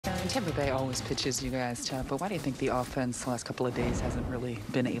Tampa Bay always pitches you guys tough, but why do you think the offense the last couple of days hasn't really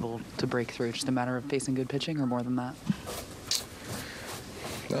been able to break through? Just a matter of facing good pitching or more than that?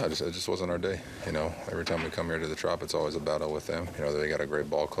 No, it just wasn't our day. You know, every time we come here to the Trop, it's always a battle with them. You know, they got a great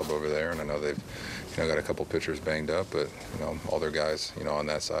ball club over there, and I know they've, got a couple pitchers banged up, but all their guys, on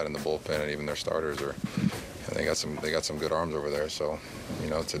that side in the bullpen and even their starters are, they got some good arms over there. So,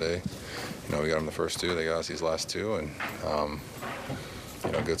 today, we got them the first two. They got us these last two, and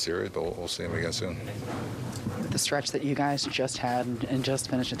good series, but we'll see them again soon. The stretch that you guys just had and just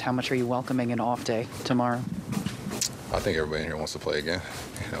finished, how much are you welcoming an off day tomorrow? I think everybody in here wants to play again.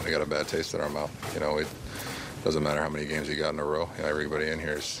 We got a bad taste in our mouth. It doesn't matter how many games you got in a row. Everybody in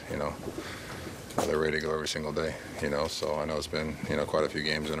here is, they're ready to go every single day. So I know it's been, quite a few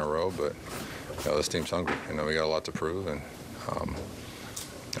games in a row, but this team's hungry. We got a lot to prove, and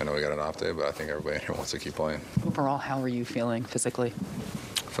I know we got an off day, but I think everybody in here wants to keep playing. Overall, how are you feeling physically?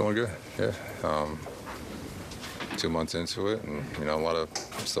 Feeling good, yeah. 2 months into it, and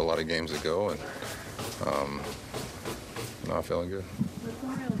still a lot of games to go, and not feeling good.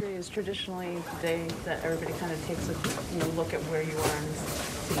 Memorial Day is traditionally the day that everybody kind of takes a look at where you are in the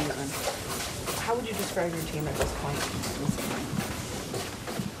season. How would you describe your team at this point?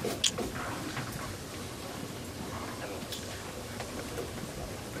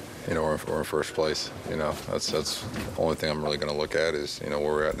 We're in first place. That's the only thing I'm really going to look at is where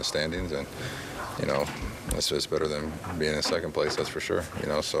we're at in the standings, and that's just better than being in second place, that's for sure.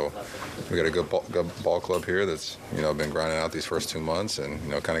 So we got a good ball club here that's been grinding out these first 2 months, and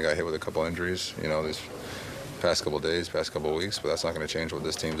kind of got hit with a couple injuries these past couple days, past couple weeks, but that's not going to change what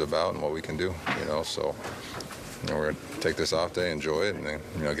this team's about and what we can do. So we're going to take this off day, enjoy it, and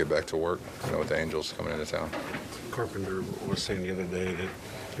then get back to work with the Angels coming into town. Carpenter was saying the other day that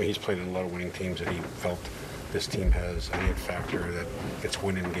he's played in a lot of winning teams, and he felt this team has an it factor that it's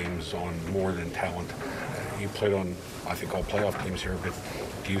winning games on more than talent. You played on, I think, all playoff teams here, but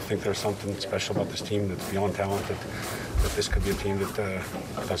do you think there's something special about this team that's beyond talent, that this could be a team that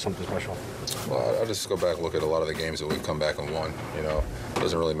does something special? Well, I'll just go back and look at a lot of the games that we've come back and won. It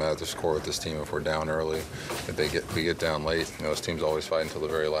doesn't really matter the score with this team if we're down early. If we get down late, this team's always fighting until the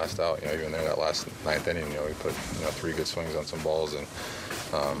very last out. Even there that last ninth inning, we put 3 good swings on some balls, and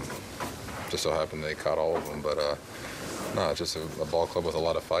just so happened they caught all of them. But no, it's just a ball club with a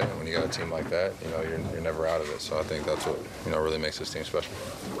lot of fight. And when you got a team like that, you're never out of it. So I think that's what really makes this team special.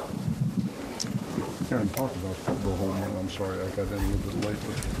 Aaron, talk about the home run. I'm sorry I got in a little bit late,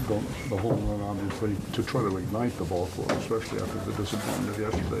 but the home run, obviously, to try to ignite the ball club, especially after the disappointment of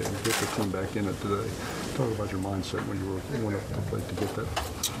yesterday, and get the team back in it today. Talk about your mindset when you went up to the plate to get that.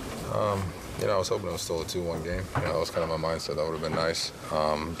 I was hoping it was still a 2-1 game. That was kind of my mindset. That would have been nice.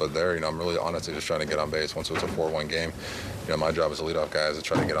 But there, I'm really honestly just trying to get on base. Once it was a 4-1 game, my job as a leadoff guy is to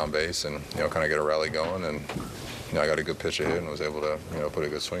try to get on base and, kind of get a rally going. And, I got a good pitch ahead and was able to, put a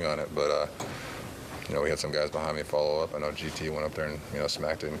good swing on it. But, we had some guys behind me follow up. I know GT went up there and,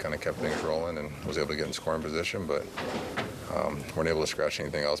 smacked it and kind of kept things rolling and was able to get in scoring position. But weren't able to scratch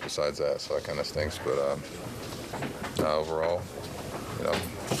anything else besides that, so that kind of stinks. But overall,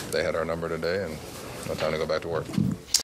 they had our number today, and no time to go back to work.